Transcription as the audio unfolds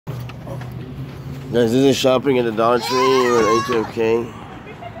Guys, this is shopping at the Dollar Tree with HFK.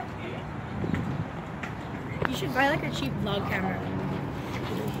 You should buy like a cheap vlog camera.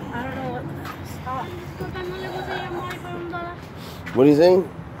 I don't know what. Stop. What are you saying?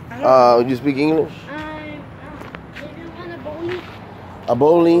 Do you speak English? A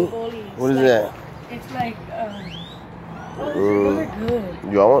bowling? What is that? It's like, those are good.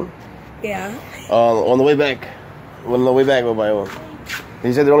 You want one? Yeah. On the way back. On the way back, we'll buy one.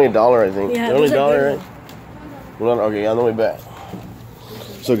 He said they're only $1, I think. Yeah, they're only those are $1, good. right? Well, okay, on the way back.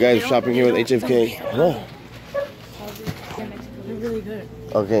 So, guys, shopping here with HFK. Yeah. They're really good.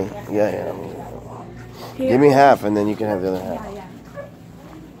 Okay, yeah. Give me half, and then you can have the other half.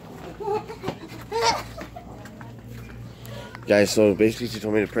 Guys, so basically she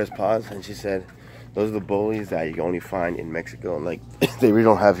told me to press pause, and she said those are the bowlies that you can only find in Mexico, and like they really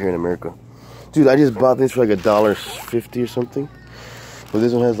don't have here in America. Dude, I just bought this for like $1.50 or something, but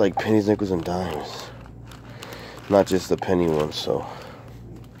this one has like pennies, nickels, and dimes, not just the penny one. So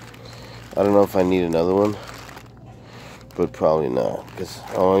I don't know if I need another one, but probably not, because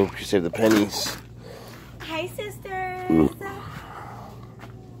I only save the pennies. Hi, sisters.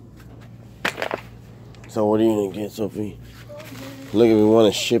 So what are you gonna get, Sophie? Look, if we want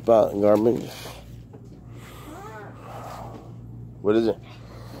to ship out garbage. What is it?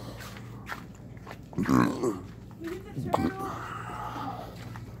 Never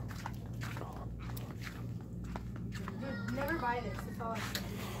buy this. That's all I say.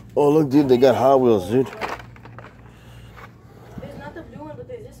 Oh, look, dude, they got Hot Wheels, dude. There's not the blue one, but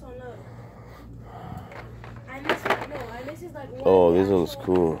there's this one. Look. And this one, no, and this is like one. Oh, this one's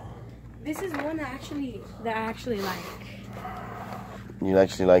cool. This is one that I actually like. You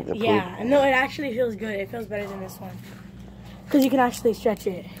actually like the poop? Yeah, no, it actually feels good. It feels better than this one. Because you can actually stretch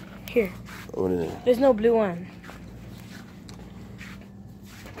it. Here. What is it? There's no blue one.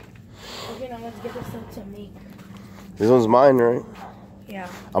 Okay, now let's get this stuff to make. This one's mine, right? Yeah.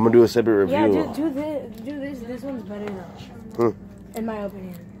 I'm gonna do a separate review. Yeah, do this. This one's better though. In my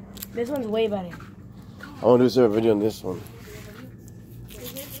opinion. This one's way better. I'm gonna do a separate video on this one.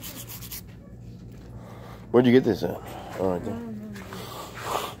 Where'd you get this at? Oh, right there.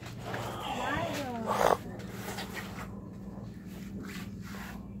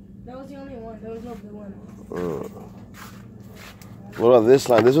 That was the only one. There was no blue one. What about this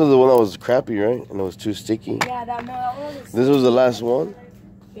line? This was the one that was crappy, right? And it was too sticky. Yeah, that one was. This was the last one?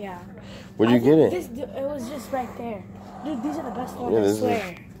 Yeah. Where'd you get it? It was just right there. Dude, these are the best ones, Yeah, I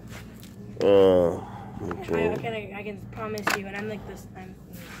swear. Okay. I can promise you, and I'm like this time.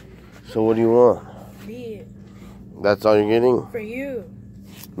 So what do you want? These. That's all you're getting? For you.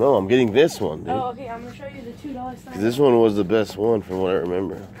 No, I'm getting this one, dude. Oh, okay, I'm gonna show you the $2 sign. This one was the best one from what I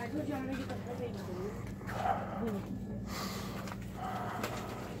remember. I told you I'm gonna get the perfect blue.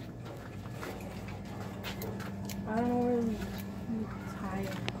 I don't know where we Tide.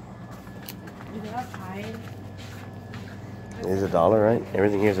 Do they have Tide? It's $1, right?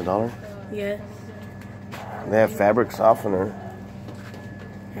 Everything here is $1? Yes. They have fabric softener.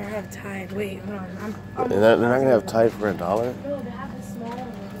 I don't have Tide. Wait, hold on. They're not gonna have Tide for $1? No, they have the small one.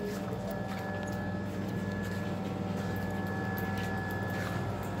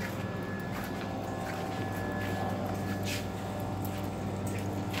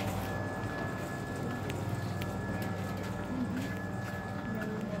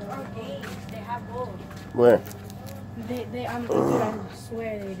 They have both. Where? Dude, I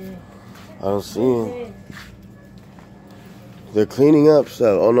swear they did. I don't see it. They're cleaning up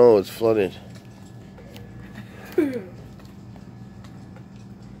stuff. Oh no, it's flooded. I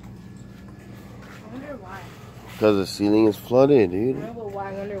wonder why. Because the ceiling is flooded, dude. I know, but why?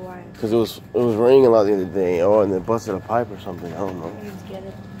 I wonder why. Because it was raining a lot the other day. Oh, and they busted a pipe or something. I don't know. Let's get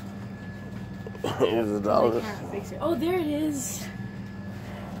it. Here's I $1. can't fix it. Oh, there it is.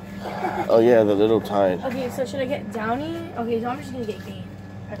 Oh yeah, the little Tide. Okay, so should I get Downy? Okay, so I'm just gonna get Gain.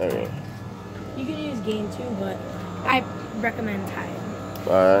 Okay. You can use Gain too, but I recommend Tide.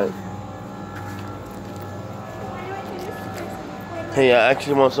 Alright. Hey, I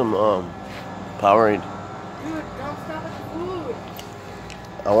actually want some Powerade. Dude, don't stop at the food.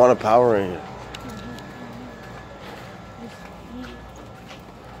 I want a Powerade.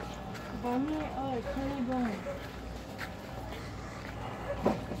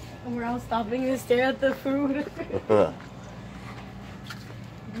 We're all stopping to stare at the food. No,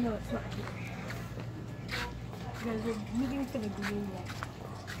 it's not here. You guys are moving to the green one.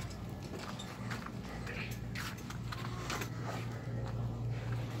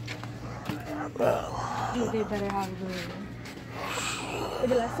 Dude, they better have blue.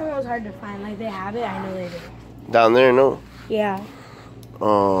 The last one was hard to find. Like, they have it. I know they do. Down there, no? Yeah.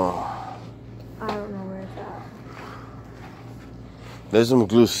 Oh. I don't There's some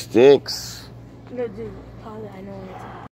glue sticks. No, dude, pause it. I know what it's